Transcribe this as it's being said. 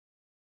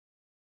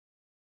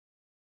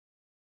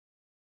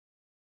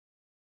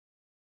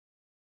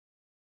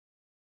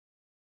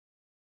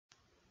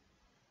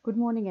Good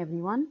morning,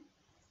 everyone.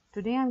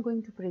 Today I'm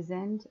going to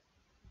present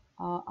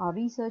our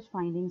research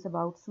findings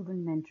about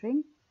student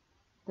mentoring.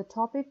 The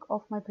topic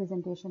of my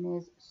presentation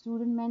is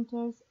Student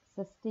Mentors,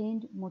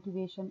 Sustained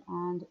Motivation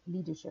and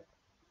Leadership.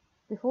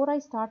 Before I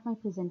start my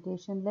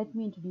presentation, let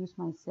me introduce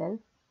myself.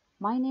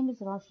 My name is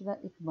Rashida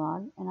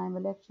Iqbal and I'm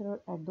a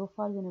lecturer at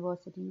Dhofar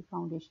University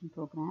Foundation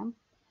Program.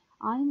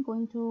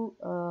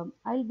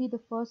 I'll be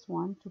the first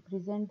one to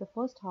present the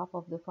first half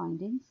of the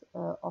findings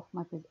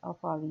of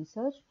our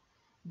research.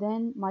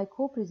 Then my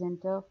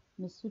co-presenter,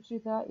 Ms.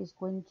 Sucharitha, is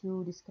going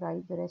to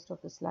describe the rest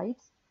of the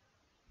slides.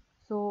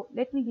 So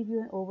let me give you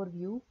an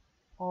overview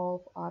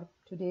of our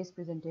today's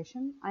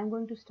presentation. I'm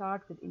going to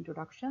start with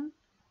introduction,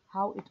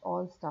 how it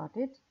all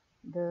started,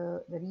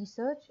 the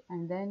research,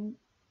 and then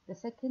the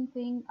second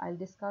thing I'll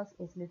discuss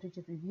is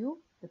literature review,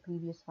 the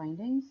previous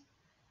findings.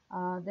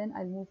 Then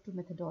I'll move to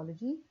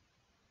methodology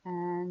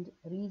and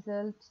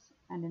results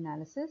and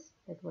analysis,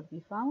 that what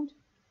we found.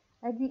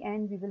 At the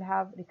end, we will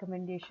have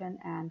recommendation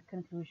and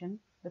conclusion,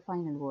 the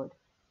final word.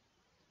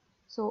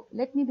 So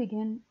let me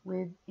begin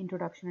with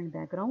introduction and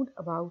background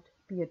about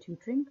peer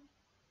tutoring.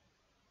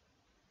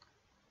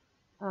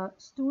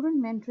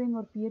 Student mentoring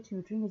or peer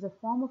tutoring is a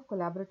form of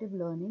collaborative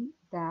learning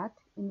that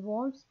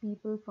involves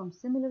people from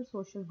similar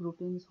social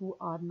groupings who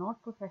are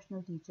not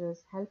professional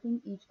teachers helping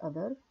each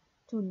other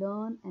to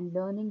learn and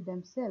learning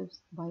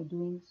themselves by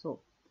doing so.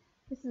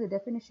 This is a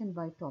definition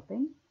by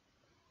Topping.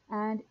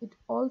 And it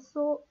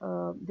also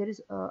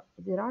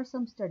there are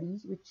some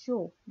studies which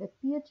show that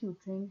peer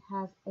tutoring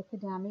has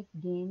academic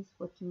gains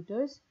for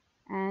tutors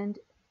and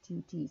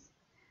tutees.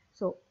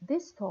 So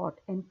this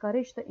thought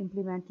encouraged the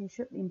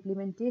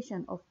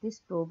implementation of this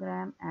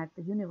program at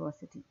the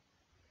university.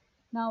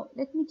 Now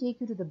let me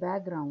take you to the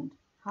background,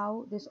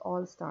 how this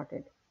all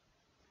started.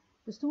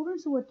 The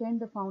students who attend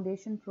the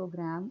foundation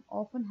program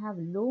often have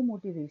low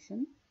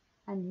motivation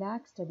and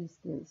lack study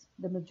skills.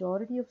 The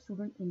majority of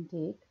student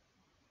intake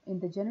in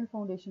the general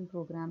foundation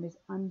program is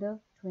under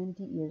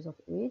 20 years of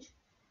age.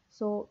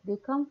 So they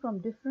come from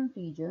different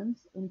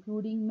regions,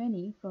 including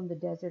many from the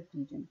desert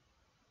region.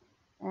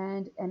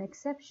 And an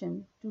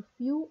exception to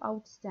few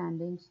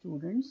outstanding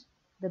students,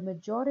 the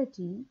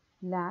majority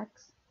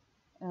lacks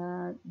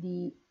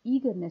the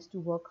eagerness to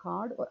work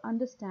hard or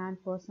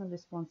understand personal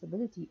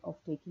responsibility of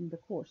taking the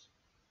course.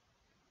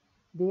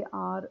 They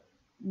are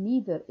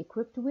neither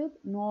equipped with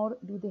nor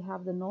do they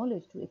have the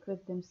knowledge to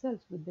equip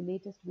themselves with the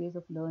latest ways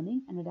of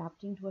learning and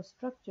adapting to a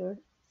structured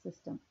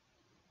system.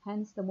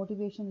 Hence, the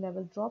motivation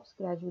level drops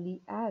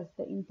gradually as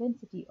the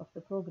intensity of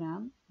the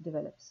program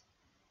develops.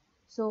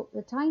 So,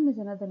 the time is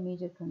another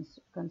major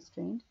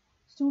constraint.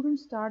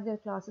 Students start their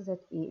classes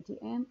at 8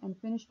 a.m. and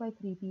finish by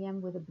 3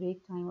 p.m. with a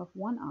break time of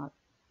 1 hour.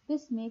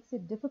 This makes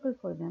it difficult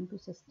for them to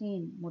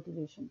sustain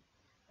motivation.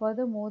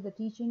 Furthermore, the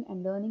teaching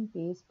and learning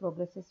pace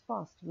progresses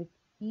fast, with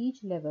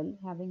each level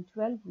having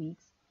 12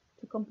 weeks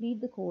to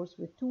complete the course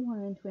with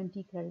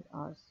 220 credit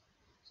hours.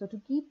 So to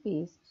keep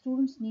pace,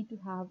 students need to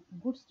have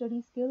good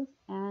study skills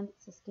and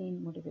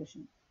sustained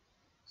motivation.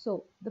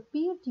 So the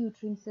peer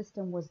tutoring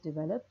system was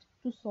developed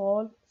to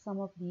solve some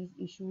of these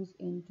issues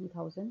in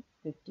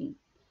 2015.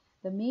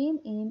 The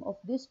main aim of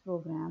this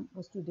program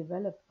was to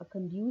develop a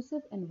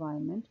conducive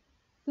environment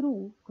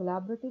through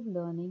collaborative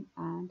learning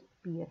and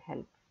peer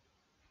help.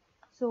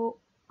 So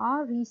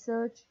our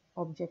research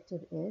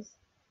objective is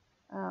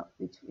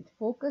it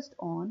focused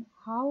on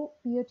how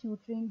peer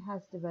tutoring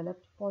has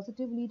developed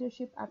positive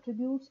leadership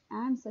attributes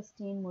and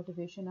sustained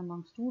motivation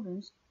among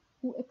students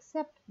who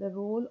accept the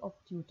role of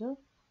tutor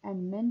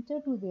and mentor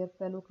to their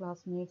fellow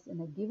classmates in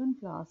a given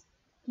class,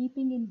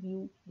 keeping in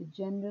view the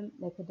general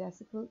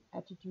lackadaisical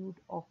attitude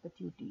of the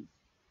tutees.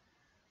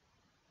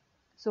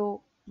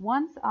 So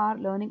once our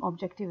learning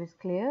objective is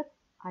clear,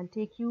 I'll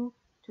take you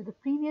to the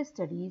previous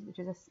studies, which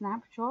is a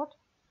snapshot.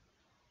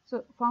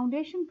 So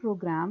foundation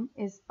program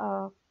is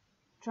a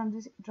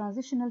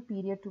transitional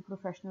period to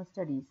professional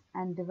studies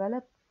and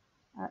develop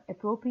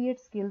appropriate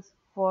skills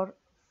for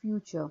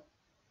future.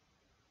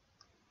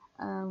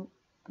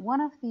 One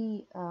of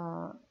the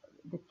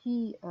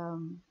key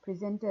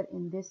presenter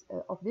in this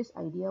of this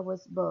idea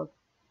was Berg,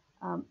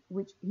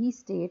 which he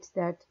states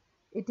that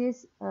it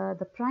is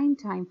the prime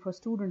time for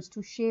students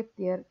to shape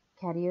their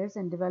careers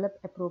and develop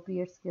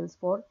appropriate skills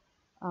for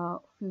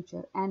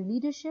future. And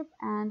leadership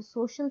and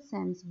social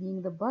sense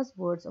being the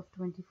buzzwords of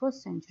 21st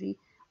century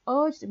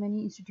urged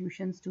many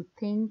institutions to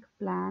think,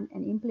 plan,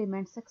 and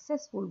implement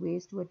successful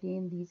ways to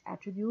attain these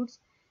attributes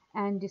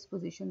and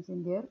dispositions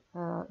in their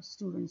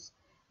students.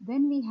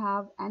 Then we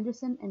have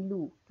Anderson and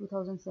Liu,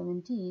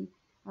 2017,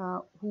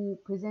 who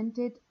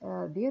presented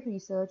their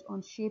research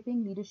on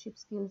shaping leadership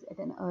skills at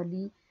an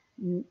early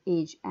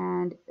age,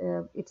 and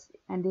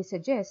they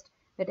suggest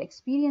that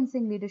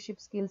experiencing leadership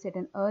skills at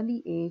an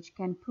early age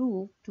can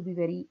prove to be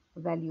very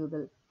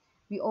valuable.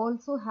 We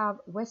also have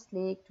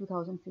Westlake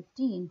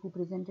 2015, who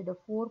presented a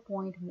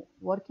 4-point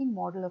working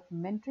model of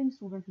mentoring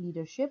student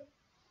leadership,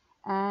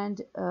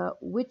 and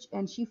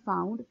she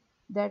found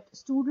that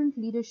student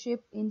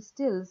leadership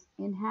instills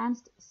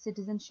enhanced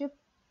citizenship,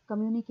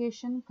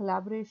 communication,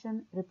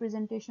 collaboration,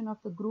 representation of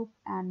the group,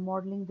 and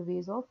modeling the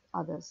ways of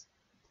others.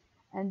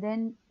 And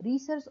then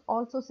research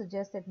also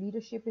suggests that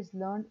leadership is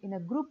learned in a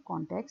group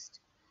context.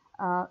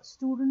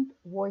 Student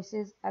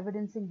voices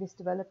evidencing this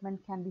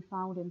development can be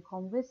found in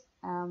Comvis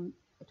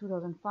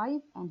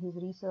 2005 and his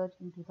research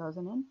in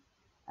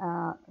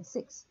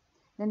 2006.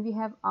 Then we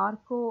have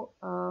Arco,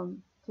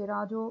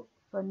 Tirado,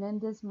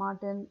 Fernandez,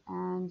 Martin,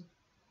 and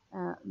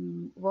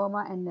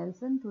Verma and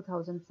Nelson,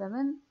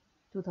 2007,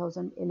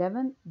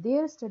 2011.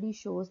 Their study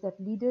shows that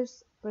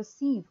leaders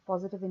perceive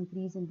positive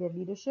increase in their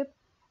leadership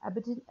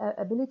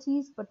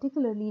abilities,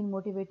 particularly in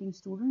motivating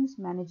students,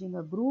 managing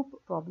a group,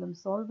 problem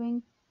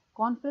solving,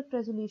 conflict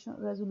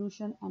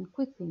resolution, and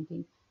quick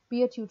thinking.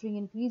 Peer tutoring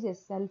increases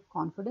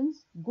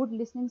self-confidence, good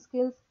listening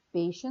skills,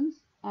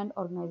 patience, and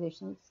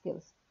organizational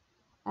skills.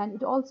 And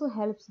it also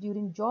helps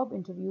during job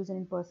interviews and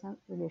in personal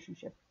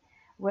relationships.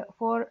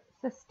 For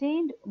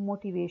sustained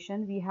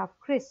motivation, we have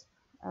CRISP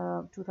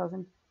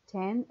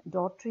 2010,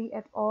 Daughtry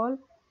et al.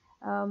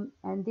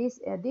 And they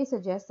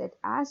suggest that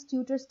as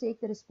tutors take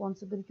the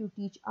responsibility to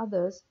teach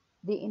others,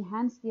 they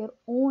enhance their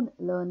own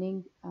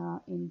learning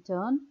in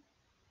turn,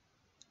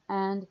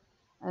 and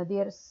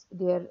their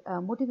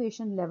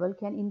motivation level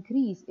can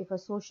increase if a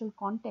social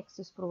context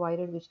is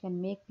provided which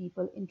can make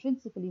people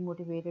intrinsically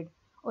motivated,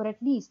 or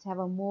at least have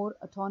a more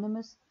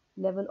autonomous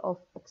level of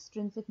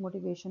extrinsic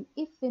motivation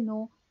if they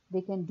know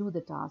they can do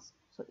the task.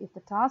 So if the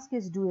task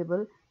is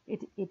doable,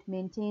 it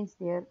maintains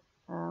their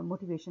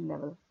motivation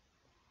level.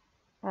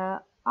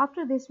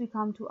 After this, we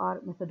come to our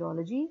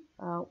methodology.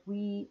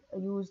 We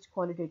used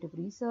qualitative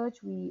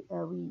research, we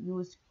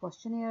used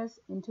questionnaires,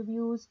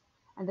 interviews,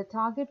 and the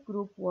target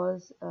group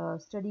was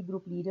study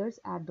group leaders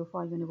at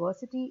Dhofar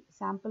University.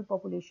 Sample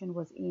population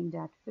was aimed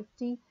at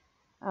 50.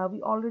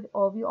 We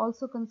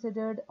also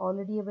considered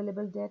already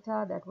available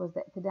data, that was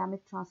the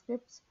academic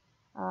transcripts,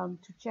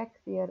 to check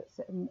their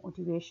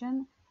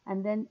motivation,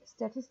 and then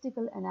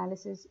statistical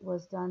analysis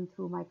was done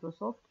through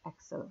Microsoft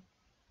Excel.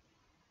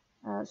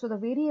 So the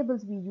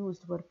variables we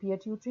used were peer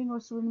tutoring or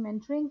student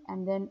mentoring,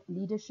 and then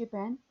leadership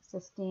and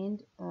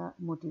sustained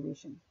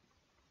motivation.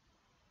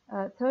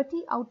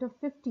 30 out of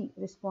 50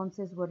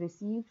 responses were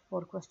received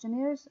for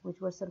questionnaires, which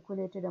were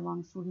circulated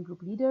among student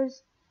group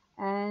leaders,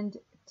 and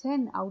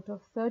 10 out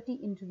of 30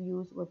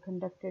 interviews were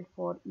conducted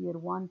for year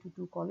 1 to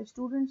 2 college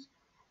students.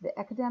 The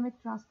academic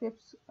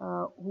transcripts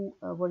who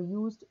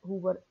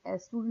were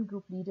as student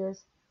group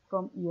leaders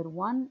from year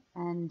 1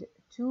 and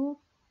 2,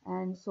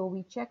 and so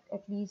we checked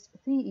at least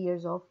 3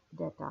 years of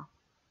data.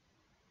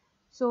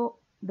 So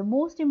the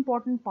most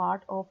important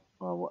part of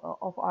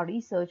our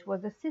research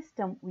was the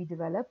system we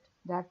developed,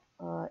 that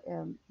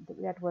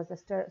was the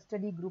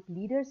study group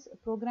leaders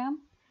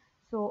program.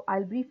 So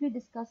I'll briefly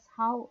discuss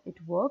how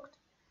it worked.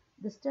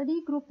 The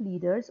study group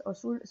leaders or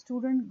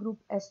student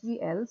group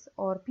SGLs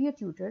or peer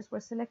tutors were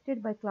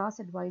selected by class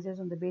advisors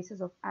on the basis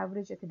of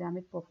average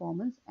academic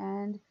performance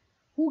and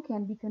who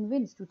can be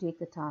convinced to take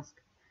the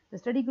task. The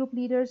study group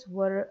leaders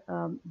were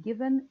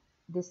given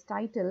this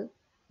title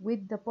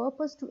with the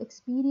purpose to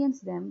experience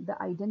them the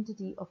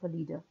identity of a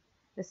leader.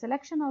 The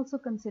selection also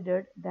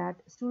considered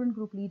that student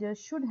group leaders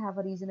should have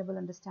a reasonable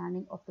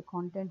understanding of the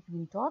content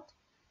being taught.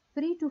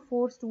 3 to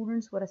 4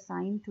 students were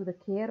assigned to the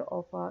care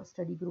of a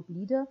study group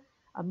leader.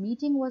 A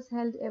meeting was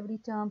held every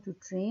term to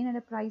train and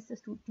apprise the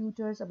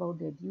tutors about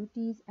their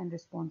duties and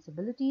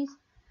responsibilities.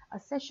 A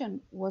session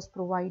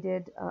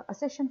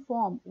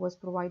form was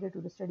provided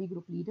to the study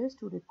group leaders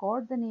to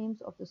record the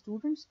names of the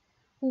students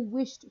who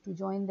wished to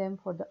join them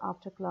for the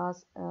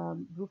after-class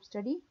group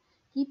study.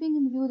 Keeping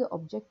in view the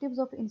objectives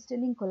of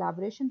instilling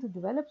collaboration to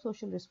develop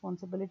social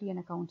responsibility and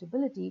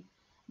accountability,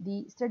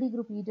 the study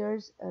group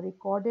leaders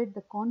recorded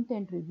the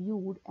content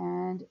reviewed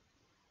and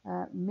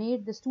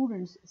made the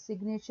students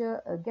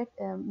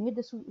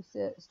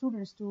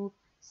students to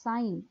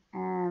sign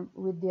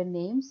with their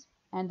names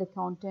and the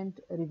content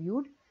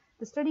reviewed.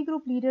 The study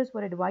group leaders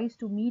were advised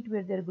to meet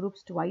with their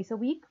groups twice a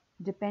week,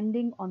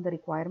 depending on the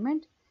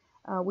requirement,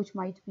 which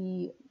might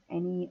be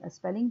any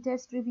spelling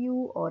test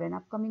review or an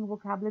upcoming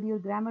vocabulary or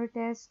grammar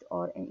test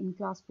or an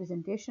in-class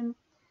presentation.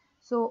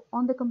 So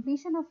on the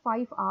completion of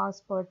 5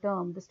 hours per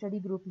term, the study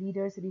group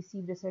leaders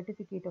received a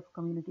certificate of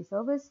community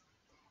service,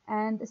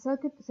 and the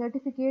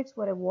certificates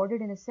were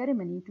awarded in a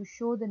ceremony to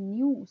show the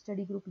new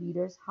study group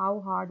leaders how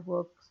hard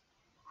work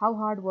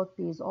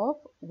pays off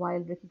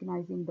while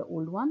recognizing the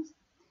old ones.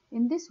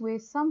 In this way,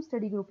 some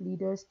study group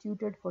leaders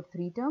tutored for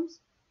 3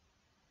 terms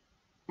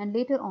and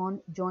later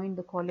on joined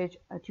the college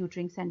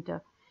tutoring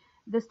center.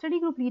 The study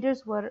group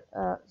leaders were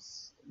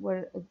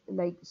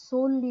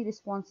solely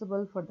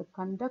responsible for the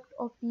conduct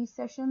of these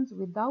sessions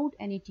without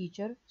any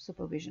teacher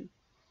supervision.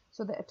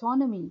 So the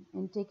autonomy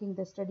in taking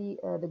the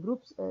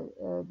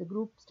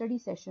group study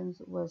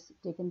sessions was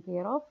taken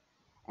care of.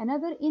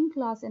 Another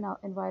in-class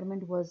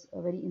environment was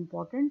very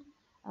important.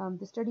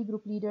 The study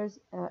group leaders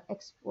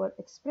were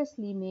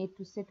expressly made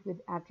to sit with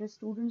at-risk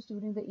students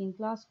during the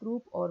in-class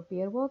group or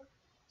pair work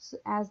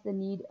as the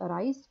need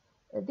arose.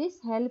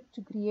 This helped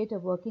to create a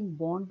working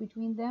bond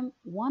between them.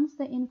 Once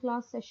the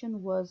in-class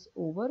session was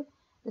over,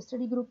 The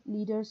study group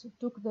leaders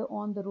took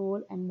on the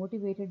role and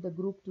motivated the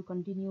group to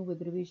continue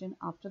with revision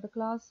after the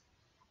class.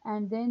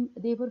 And then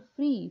they were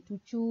free to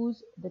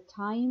choose the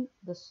time,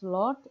 the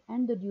slot,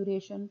 and the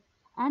duration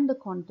and the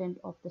content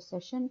of the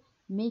session,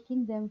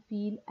 making them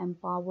feel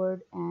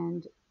empowered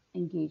and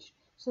engaged.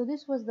 So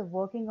this was the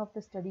working of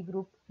the study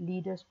group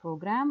leaders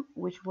program,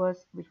 which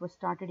was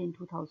started in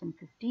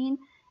 2015,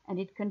 and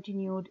it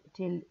continued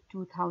till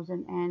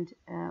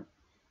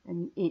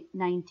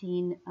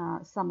 2019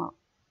 summer.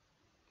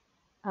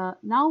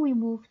 Now we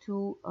move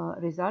to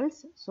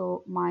results.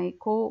 So my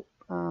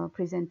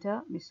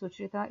co-presenter, Ms.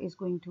 Sucharitha, is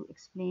going to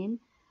explain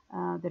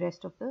the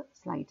rest of the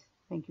slides.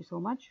 Thank you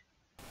so much.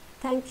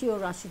 Thank you,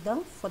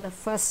 Rashida, for the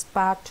first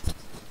part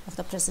of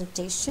the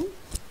presentation.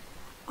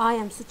 I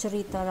am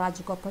Sucharitha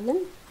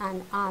Rajagopalan,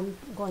 and I'm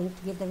going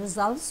to give the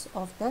results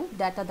of the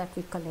data that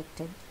we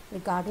collected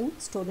regarding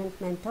student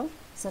mental,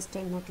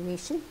 sustained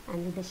motivation,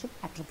 and leadership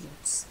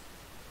attributes.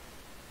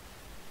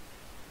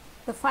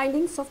 The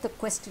findings of the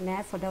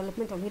questionnaire for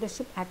development of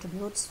leadership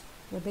attributes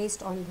were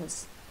based on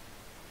this.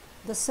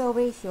 The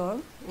survey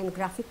here in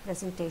graphic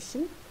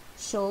presentation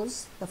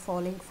shows the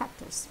following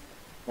factors.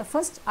 The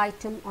first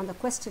item on the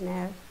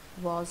questionnaire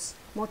was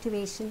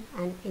motivation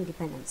and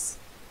independence.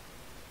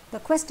 The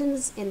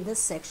questions in this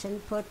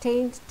section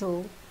pertained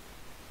to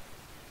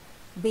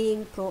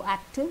being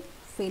proactive,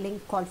 feeling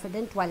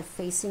confident while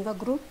facing a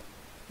group,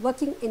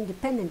 working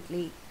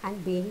independently,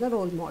 and being a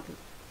role model.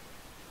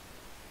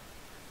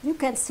 You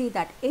can see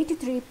that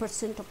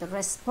 83% of the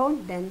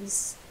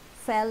respondents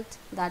felt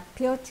that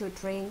peer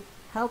tutoring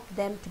helped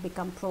them to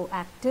become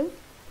proactive,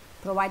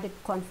 provided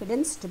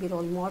confidence to be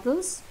role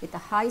models with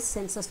a high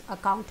sense of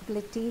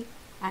accountability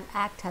and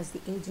act as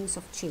the agents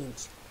of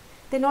change.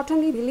 They not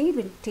only believed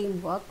in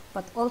teamwork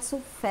but also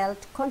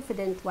felt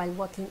confident while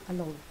working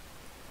alone.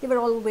 They were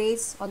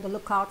always on the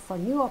lookout for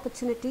new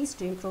opportunities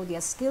to improve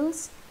their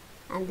skills,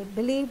 and they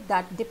believed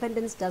that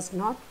dependence does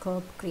not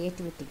curb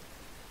creativity.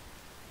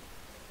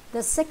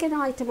 The second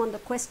item on the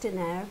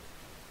questionnaire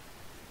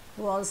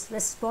was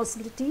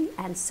responsibility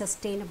and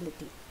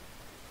sustainability.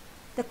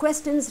 The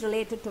questions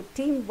related to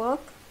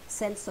teamwork,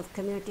 sense of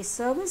community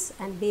service,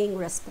 and being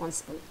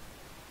responsible.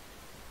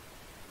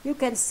 You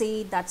can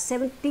see that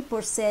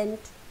 70%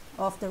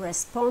 of the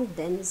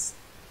respondents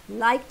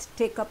liked to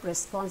take up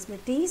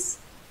responsibilities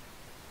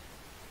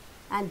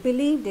and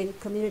believed in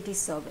community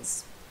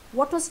service.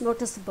 What was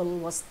noticeable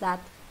was that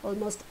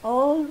almost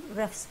all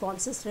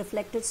responses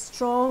reflected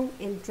strong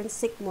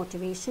intrinsic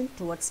motivation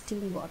towards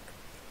teamwork.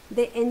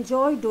 They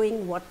enjoyed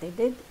doing what they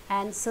did,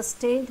 and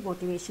sustained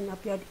motivation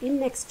appeared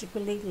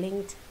inextricably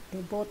linked to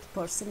both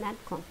person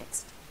and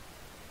context.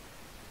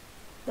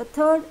 The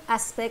third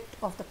aspect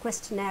of the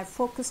questionnaire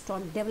focused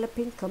on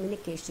developing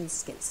communication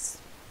skills.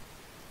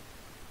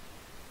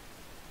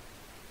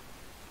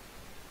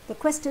 The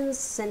questions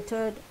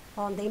centered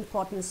on the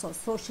importance of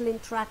social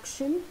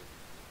interaction,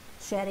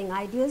 sharing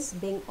ideas,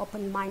 being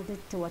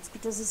open-minded towards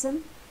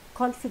criticism,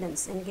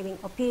 confidence in giving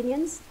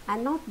opinions,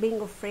 and not being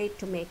afraid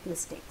to make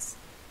mistakes.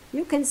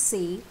 You can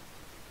see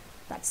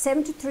that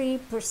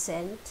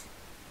 73%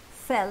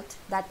 felt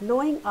that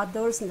knowing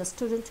others in the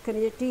student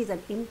community is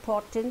an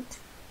important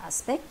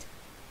aspect.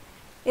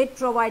 It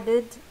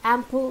provided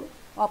ample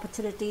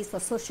opportunities for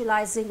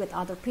socializing with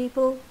other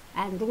people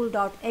and ruled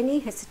out any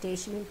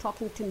hesitation in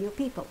talking to new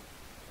people.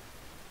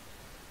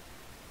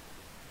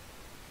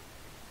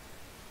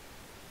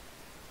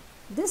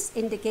 This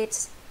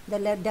indicates the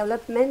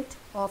development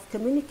of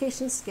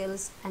communication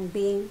skills and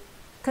being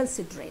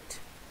considerate.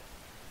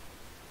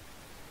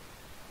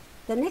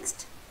 The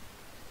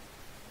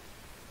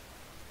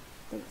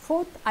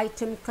fourth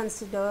item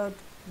considered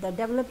the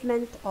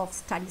development of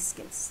study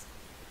skills.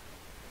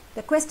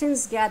 The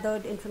questions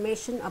gathered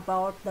information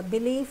about the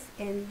belief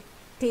in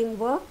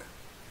teamwork,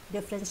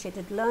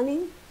 differentiated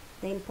learning,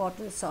 the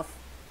importance of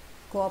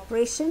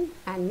cooperation,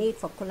 and need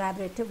for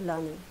collaborative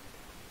learning.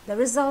 The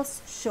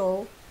results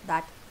show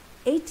that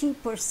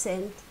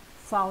 80%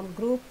 found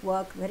group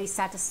work very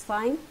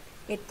satisfying.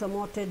 It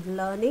promoted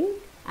learning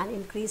and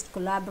increased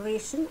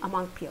collaboration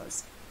among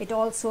peers. It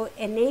also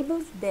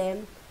enabled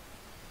the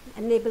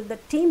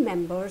team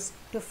members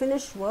to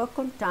finish work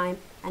on time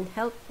and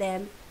help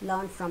them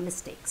learn from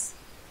mistakes.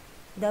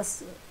 The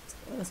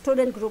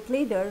student group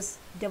leaders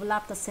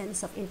developed a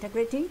sense of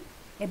integrity,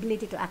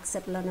 ability to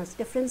accept learners'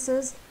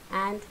 differences,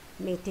 and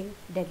meeting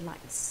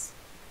deadlines.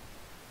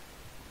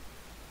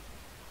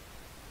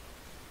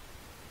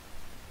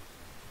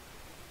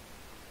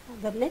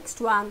 The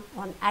next one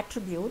on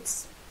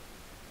attributes,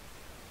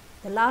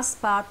 the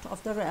last part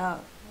of the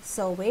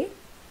survey,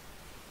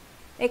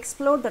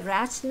 explored the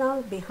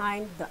rationale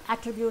behind the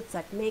attributes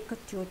that make a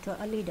tutor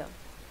a leader.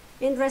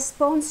 In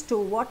response to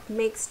what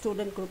makes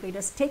student group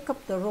leaders take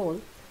up the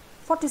role,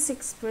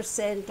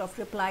 46% of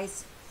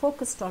replies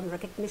focused on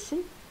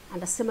recognition,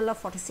 and a similar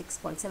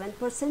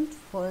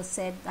 46.7%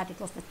 said that it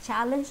was the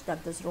challenge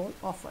that this role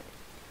offered.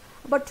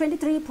 About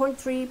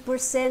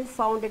 23.3%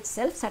 found it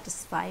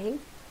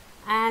self-satisfying,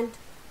 and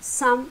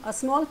a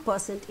small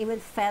percent even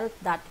felt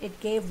that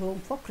it gave room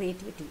for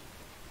creativity.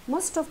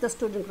 Most of the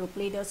student group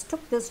leaders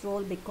took this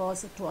role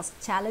because it was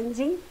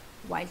challenging,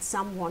 while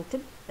some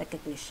wanted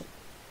recognition.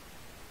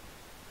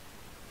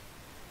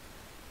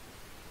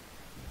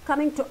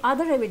 Coming to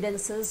other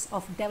evidences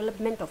of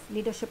development of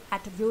leadership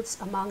attributes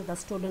among the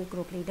student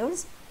group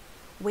leaders,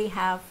 we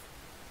have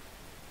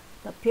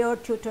the peer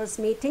tutors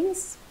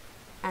meetings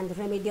and the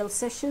remedial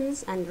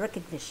sessions and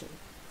recognition.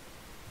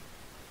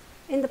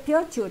 In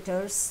peer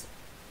tutors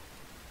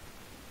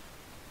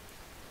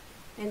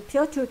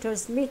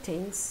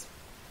meetings,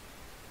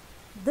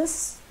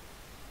 this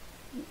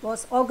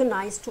was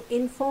organized to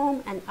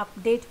inform and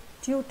update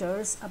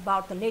tutors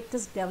about the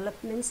latest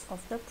developments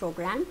of the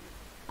program,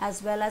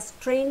 as well as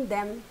train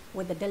them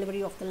with the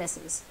delivery of the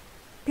lessons.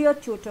 Peer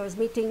tutors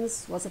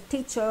meetings was a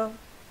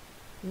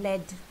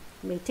teacher-led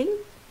meeting,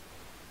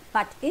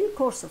 but in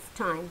course of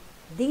time,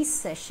 these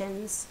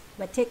sessions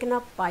were taken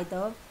up by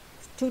the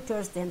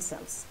tutors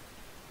themselves.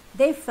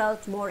 They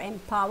felt more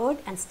empowered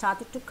and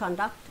started to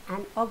conduct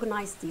and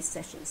organize these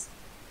sessions.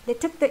 They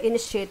took the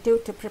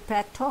initiative to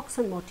prepare talks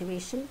on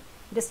motivation,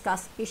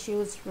 discuss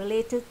issues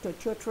related to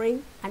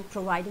tutoring, and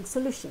providing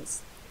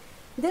solutions.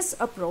 This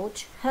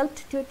approach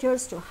helped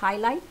tutors to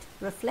highlight,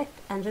 reflect,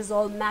 and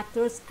resolve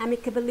matters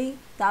amicably,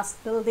 thus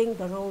building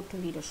the road to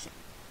leadership.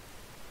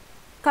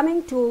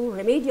 Coming to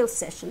remedial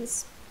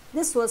sessions,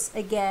 this was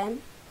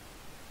again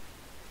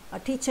a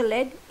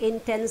teacher-led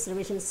intense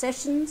revision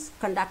sessions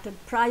conducted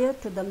prior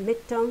to the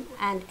midterm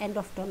and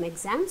end-of-term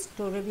exams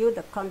to review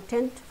the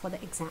content for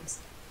the exams.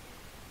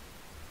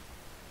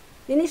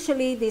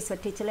 Initially, these were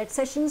teacher-led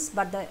sessions,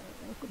 but the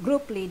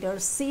group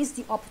leaders seized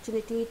the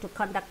opportunity to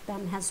conduct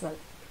them as well.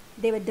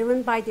 They were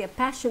driven by their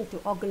passion to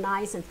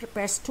organize and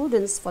prepare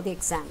students for the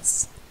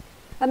exams.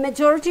 A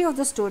majority of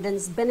the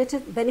students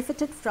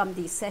benefited from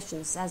these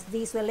sessions, as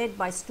these were led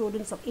by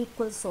students of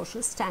equal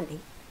social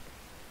standing.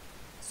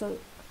 So,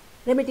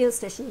 remedial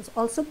sessions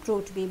also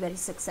proved to be very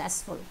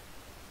successful.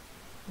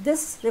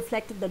 This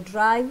reflected the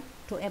drive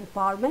to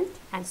empowerment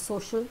and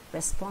social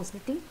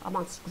responsibility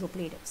amongst group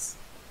leaders.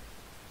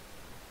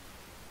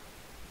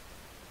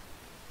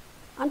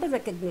 Under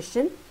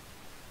recognition,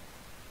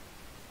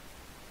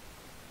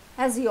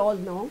 as you all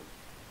know,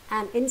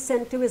 an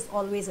incentive is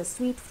always a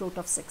sweet fruit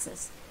of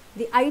success.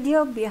 The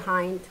idea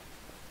behind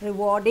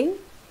rewarding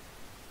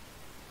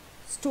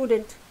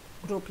student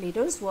group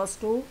leaders was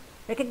to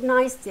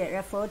recognize their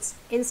efforts,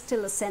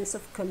 instill a sense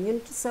of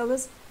community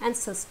service, and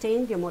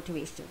sustain their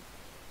motivation.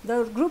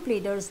 The group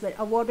leaders were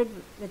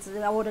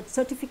awarded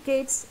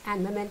certificates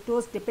and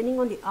mementos depending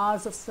on the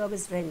hours of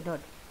service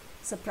rendered.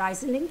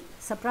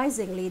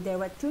 Surprisingly, there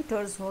were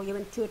tutors who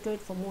even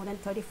tutored for more than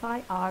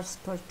 35 hours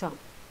per term.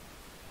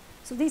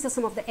 So these are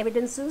some of the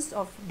evidences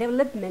of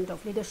development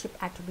of leadership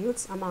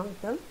attributes among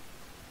the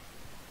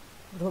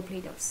group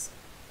leaders.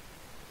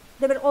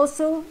 There were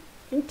also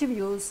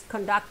interviews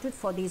conducted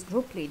for these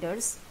group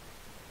leaders.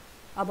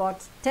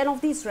 About 10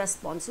 of these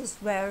responses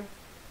where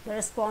the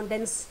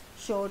respondents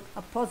showed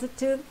a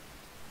positive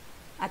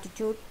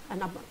attitude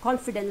and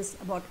confidence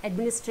about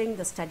administering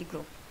the study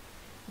group.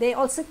 They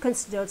also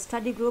considered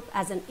study group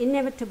as an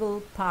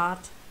inevitable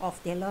part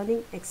of their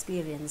learning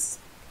experience.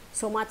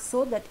 So much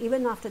so that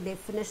even after they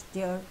finished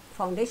their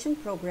foundation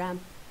program,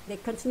 they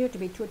continue to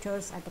be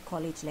tutors at the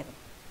college level.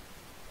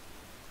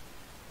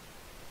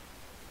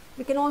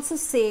 We can also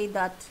say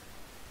that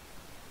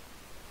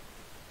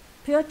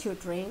peer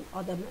tutoring,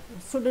 or the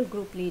student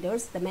group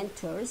leaders, the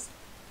mentors,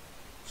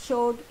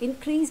 showed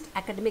increased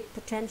academic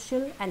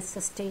potential and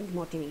sustained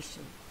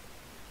motivation.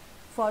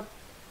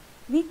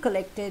 We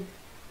collected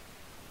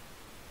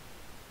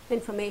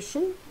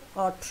information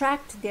or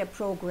tracked their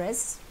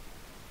progress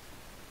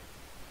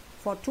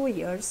for 2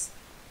 years,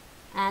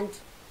 and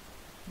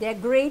their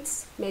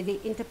grades may be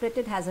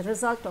interpreted as a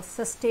result of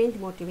sustained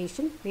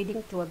motivation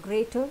leading to a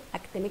greater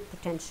academic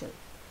potential.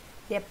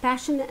 Their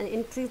passion and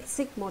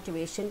intrinsic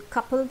motivation,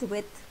 coupled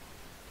with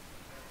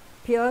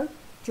peer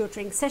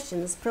tutoring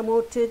sessions,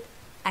 promoted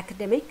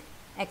academic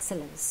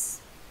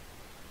excellence.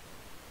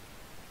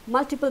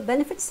 Multiple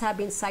benefits have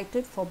been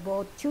cited for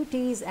both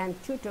tutees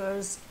and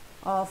tutors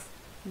of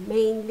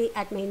mainly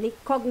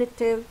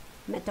cognitive,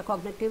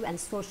 metacognitive, and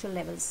social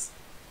levels,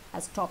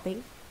 as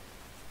Topping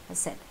has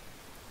said.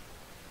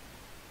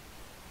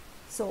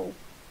 So,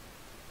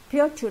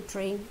 peer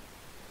tutoring.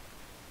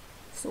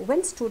 So,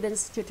 when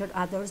students tutored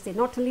others, they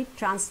not only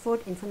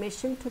transferred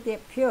information to their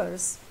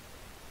peers,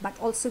 but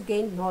also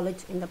gained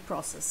knowledge in the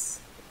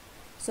process.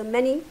 So,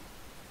 many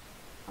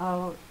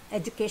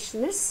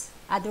educationists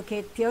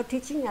advocate peer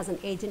teaching as an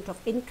agent of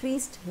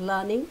increased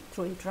learning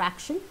through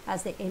interaction,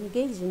 as they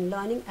engage in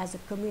learning as a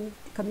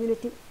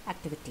community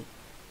activity.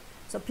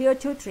 So, peer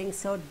tutoring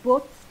served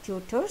both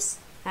tutors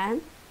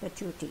and the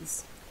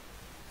tutees.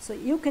 So,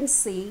 you can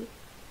see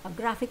a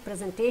graphic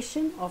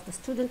presentation of the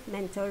student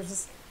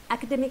mentors'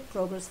 academic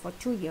progress for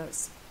 2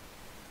 years.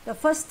 The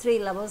first 3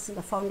 levels in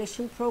the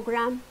foundation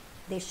program,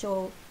 they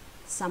show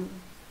some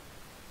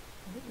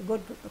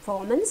good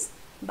performance,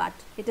 but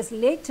it is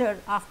later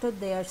after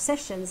their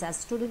sessions as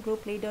student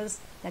group leaders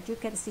that you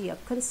can see a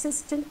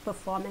consistent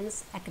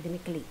performance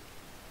academically.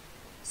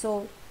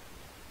 So,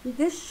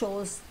 This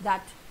shows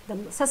that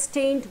the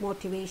sustained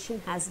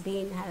motivation has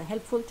been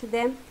helpful to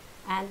them,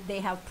 and they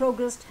have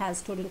progressed as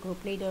student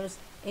group leaders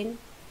in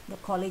the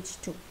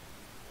college too.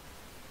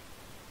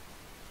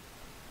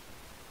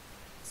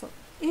 So,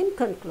 in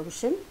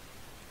conclusion,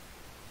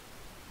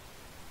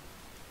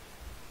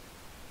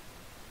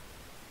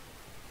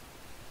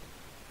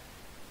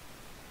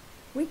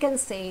 we can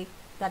say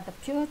that the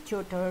peer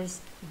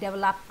tutors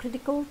develop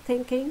critical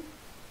thinking,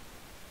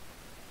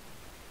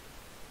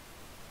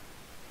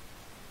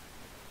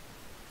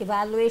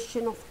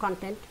 evaluation of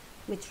content,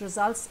 which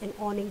results in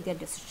owning their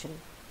decision.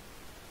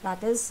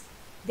 That is,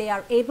 they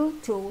are able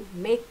to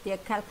make their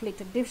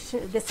calculated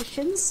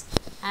decisions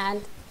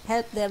and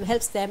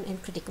helps them in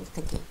critical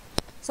thinking.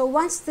 So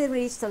once they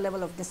reach the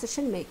level of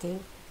decision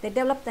making, they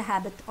develop the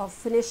habit of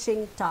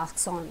finishing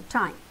tasks on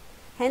time,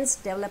 hence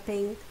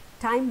developing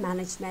time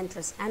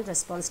management and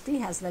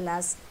responsibility, as well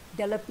as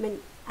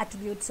development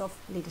attributes of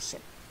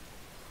leadership.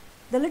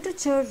 The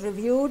literature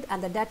reviewed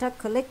and the data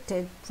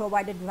collected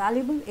provided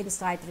valuable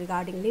insight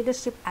regarding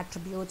leadership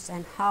attributes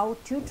and how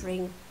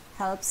tutoring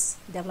helps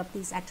develop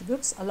these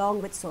attributes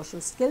along with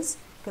social skills,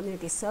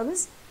 community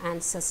service,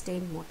 and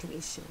sustained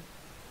motivation.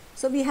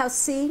 So we have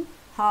seen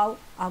how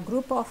a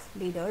group of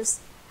leaders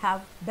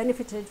have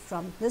benefited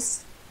from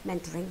this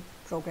mentoring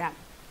program.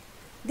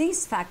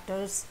 These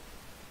factors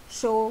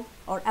show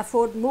or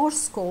afford more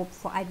scope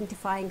for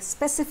identifying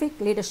specific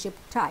leadership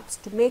types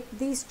to make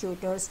these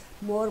tutors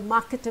more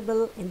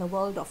marketable in the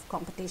world of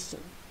competition.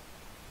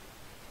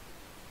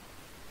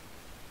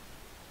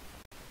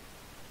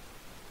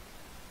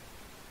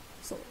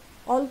 So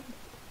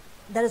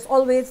there is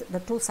always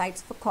the two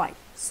sides of a coin.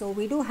 So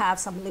we do have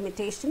some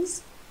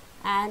limitations,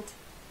 and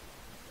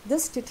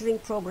this tutoring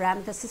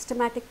program, the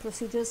systematic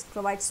procedures,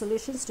 provide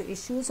solutions to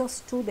issues of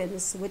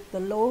students with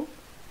the low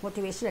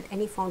motivation at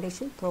any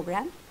foundation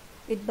program.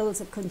 It builds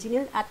a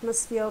congenial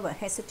atmosphere where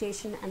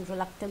hesitation and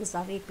reluctance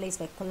are replaced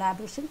by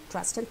collaboration,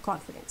 trust, and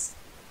confidence.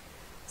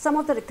 Some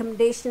of the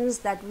recommendations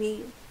that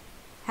we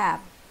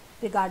have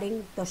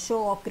regarding the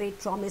show of great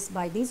promise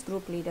by these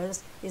group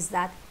leaders is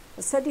that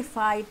a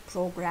certified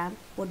program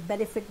would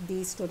benefit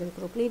these student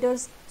group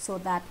leaders, so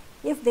that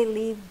if they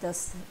leave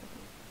this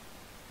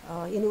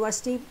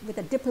university with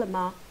a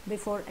diploma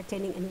before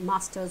attaining any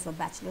master's or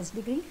bachelor's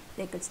degree,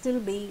 they could still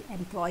be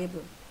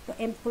employable. The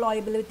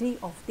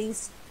employability of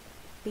these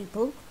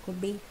people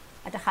could be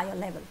at a higher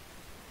level,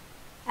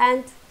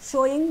 and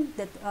showing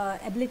the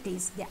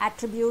abilities, the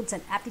attributes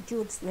and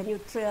aptitudes. When you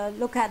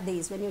look at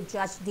these, when you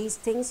judge these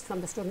things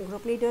from the student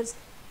group leaders,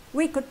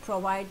 we could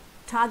provide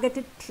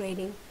targeted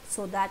training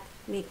so that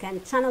we can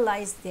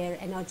channelize their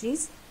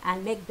energies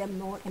and make them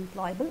more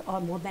employable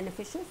or more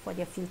beneficial for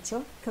their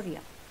future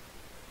career.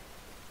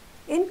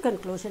 In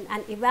conclusion,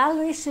 an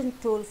evaluation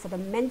tool for the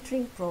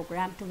mentoring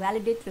program to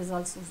validate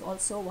results is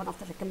also one of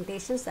the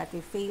recommendations that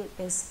we feel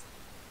is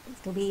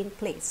to be in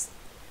place.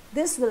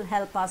 This will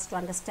help us to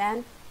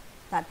understand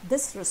that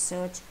this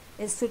research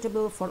is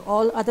suitable for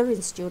all other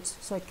institutes,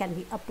 so it can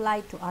be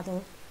applied to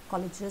other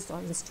colleges or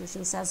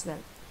institutions as well.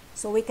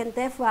 So we can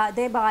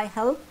thereby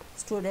help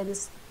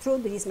students through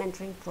these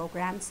mentoring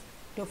programs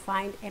to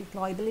find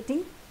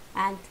employability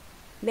and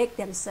make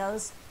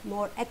themselves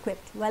more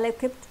equipped, well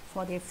equipped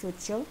for their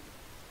future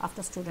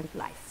after student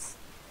life.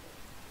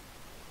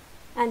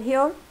 And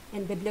here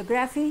in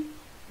bibliography,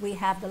 we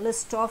have the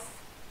list of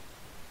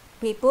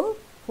people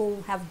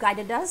who have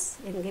guided us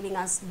in giving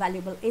us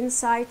valuable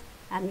insight,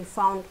 and we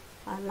found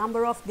a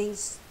number of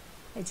these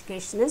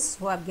educationists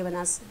who have given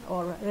us,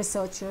 or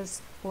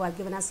researchers who have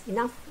given us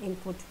enough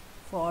input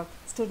for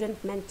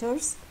student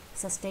mentors,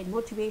 sustained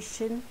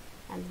motivation,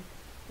 and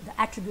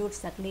the attributes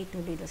that lead to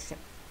leadership.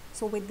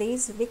 So with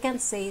these, we can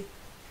say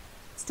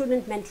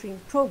student mentoring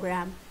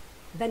program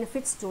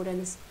benefits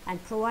students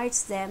and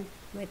provides them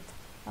with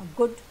a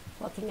good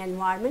working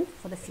environment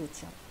for the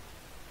future.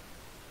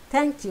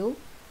 Thank you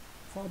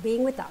for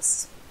being with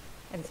us,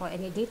 and for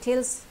any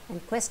details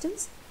and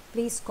questions,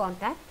 please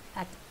contact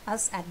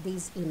us at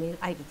these email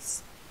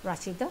IDs.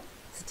 Rashida,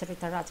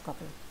 Sucharitha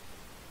Rajagopalan.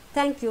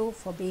 Thank you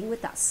for being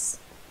with us.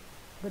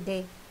 Good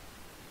day.